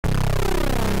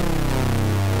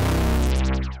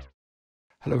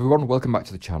Hello everyone, welcome back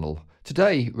to the channel.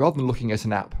 Today, rather than looking at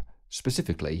an app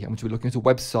specifically, I'm going to be looking at a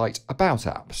website about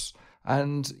apps.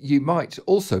 And you might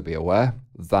also be aware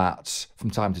that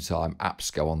from time to time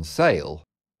apps go on sale.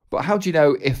 But how do you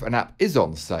know if an app is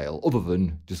on sale other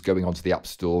than just going onto the App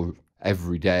Store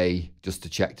every day just to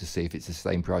check to see if it's the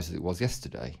same price as it was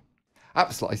yesterday?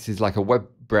 AppSlice is like a web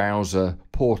browser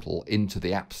portal into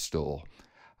the App Store,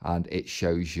 and it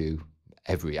shows you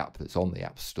every app that's on the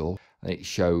App Store, and it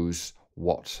shows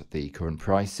what the current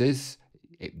price is.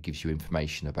 It gives you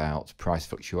information about price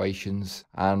fluctuations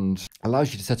and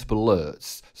allows you to set up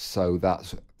alerts so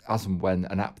that as and when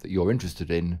an app that you're interested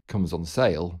in comes on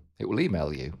sale, it will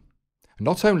email you. And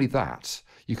not only that,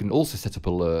 you can also set up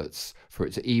alerts for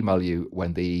it to email you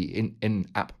when the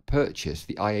in-app purchase,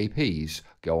 the IAPs,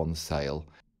 go on sale.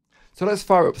 So let's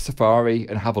fire up Safari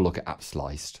and have a look at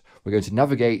AppSliced. We're going to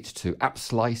navigate to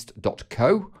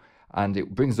appsliced.co, and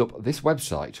it brings up this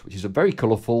website, which is a very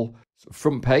colourful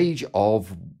front page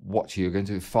of what you're going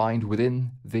to find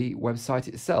within the website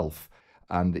itself.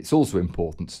 And it's also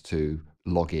important to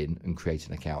log in and create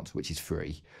an account, which is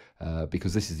free,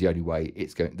 because this is the only way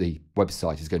the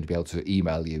website is going to be able to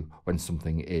email you when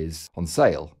something is on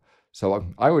sale. So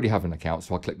I already have an account,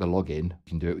 so I'll click the login.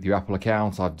 You can do it with your Apple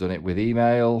account. I've done it with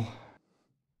email.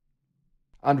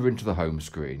 And we're into the home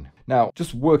screen. Now,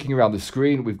 just working around the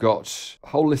screen, we've got a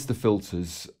whole list of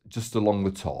filters just along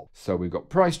the top. So we've got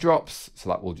price drops, so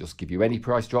that will just give you any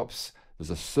price drops.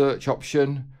 There's a search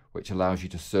option, which allows you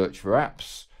to search for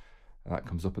apps. And that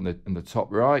comes up in the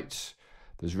top right.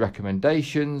 There's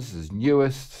recommendations, there's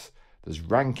newest, there's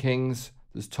rankings,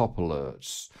 there's top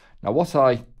alerts. Now, what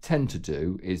I tend to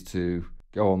do is to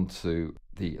go on to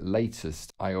the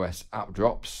latest iOS app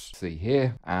drops, see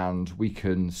here, and we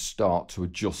can start to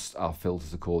adjust our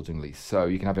filters accordingly. So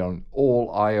you can have it on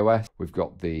all iOS. We've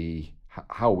got the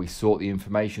how we sort the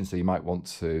information, so you might want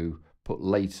to put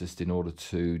latest in order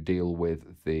to deal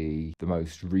with the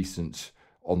most recent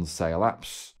on sale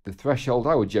apps. The threshold,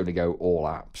 I would generally go all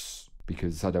apps,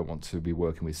 because I don't want to be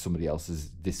working with somebody else's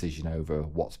decision over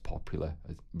what's popular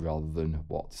rather than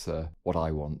what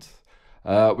I want.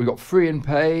 We've got free and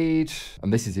paid,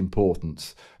 and this is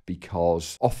important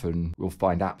because often we'll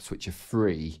find apps which are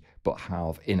free but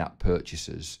have in-app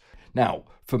purchases. Now,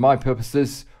 for my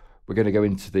purposes, we're going to go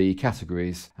into the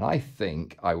categories, and I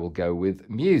think I will go with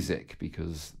music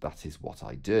because that is what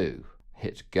I do.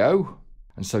 Hit go.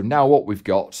 And so now what we've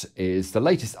got is the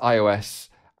latest iOS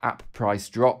app price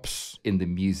drops in the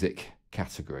music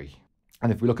category.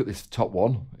 And if we look at this top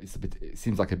one, it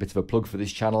seems like a bit of a plug for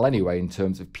this channel anyway in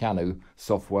terms of piano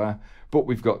software. But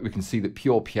we can see that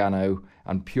Pure Piano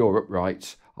and Pure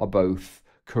Upright are both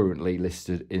currently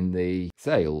listed in the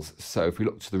sales. So if we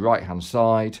look to the right hand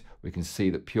side, we can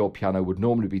see that Pure Piano would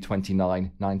normally be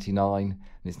 $29.99 and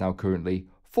it's now currently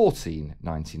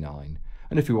 $14.99.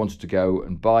 And if we wanted to go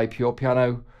and buy Pure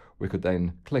Piano, we could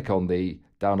then click on the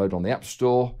download on the App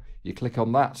Store. You click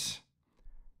on that,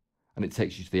 and it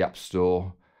takes you to the App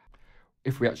Store.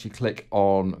 If we actually click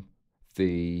on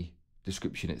the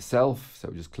description itself, so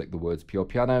we just click the words Pure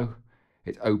Piano,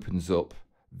 it opens up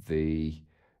the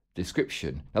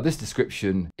description. Now this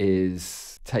description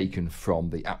is taken from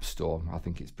the App Store. I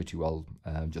think it's pretty well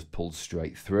just pulled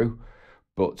straight through.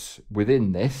 But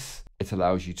within this, it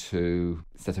allows you to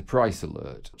set a price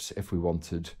alert. If we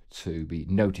wanted to be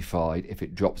notified if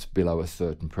it drops below a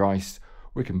certain price,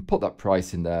 we can put that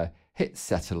price in there, hit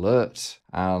set alert,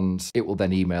 and it will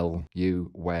then email you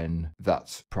when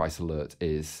that price alert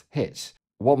is hit.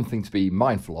 One thing to be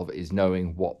mindful of is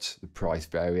knowing what the price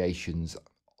variations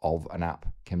of an app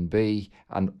can be,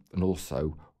 and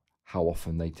also how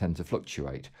often they tend to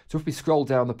fluctuate. So if we scroll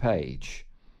down the page,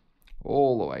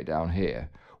 all the way down here,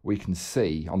 we can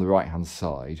see on the right hand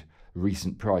side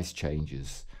recent price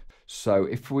changes. So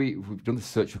if we've done the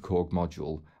search for Korg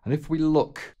module, and if we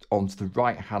look onto the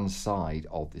right hand side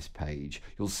of this page,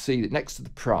 you'll see that next to the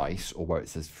price, or where it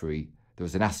says free, there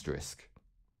is an asterisk.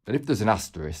 And if there's an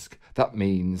asterisk, that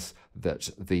means that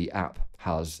the app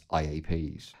has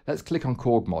IAPs. Let's click on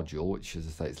Korg module, which, as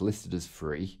I say, it's listed as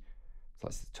free. So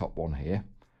that's the top one here.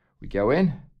 We go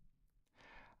in,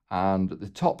 and at the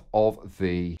top of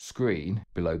the screen,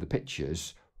 below the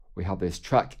pictures, we have this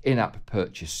track in-app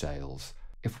purchase sales.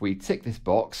 If we tick this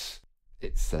box,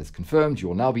 it says confirmed, you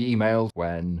will now be emailed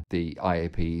when the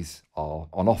IAPs are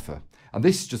on offer. And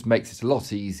this just makes it a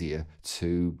lot easier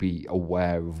to be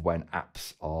aware of when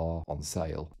apps are on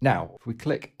sale. Now, if we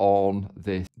click on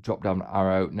this drop-down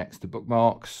arrow next to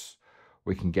bookmarks,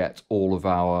 we can get all of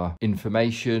our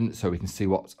information, so we can see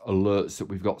what alerts that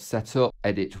we've got set up,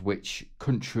 edit which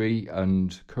country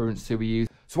and currency we use.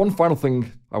 So one final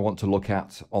thing I want to look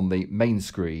at on the main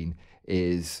screen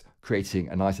is creating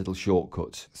a nice little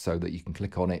shortcut so that you can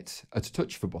click on it at a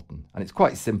touch of a button. And it's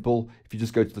quite simple. If you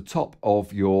just go to the top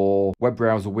of your web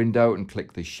browser window and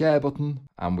click the share button,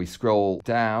 and we scroll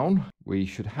down, we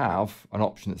should have an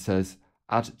option that says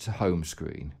add to home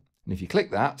screen. And if you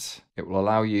click that, it will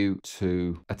allow you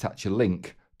to attach a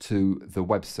link to the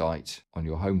website on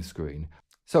your home screen.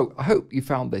 So I hope you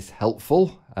found this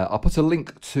helpful. I'll put a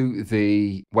link to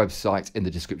the website in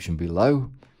the description below.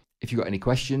 If you've got any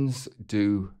questions,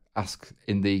 do ask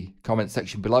in the comment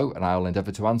section below and I'll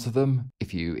endeavour to answer them.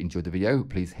 If you enjoyed the video,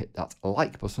 please hit that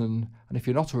like button. And if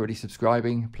you're not already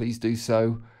subscribing, please do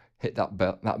so. Hit that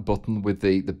button with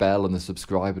the bell and the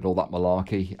subscribe and all that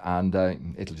malarkey, and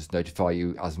it'll just notify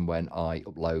you as and when I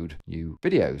upload new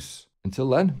videos. Until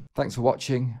then, thanks for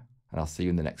watching, and I'll see you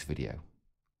in the next video.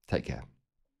 Take care.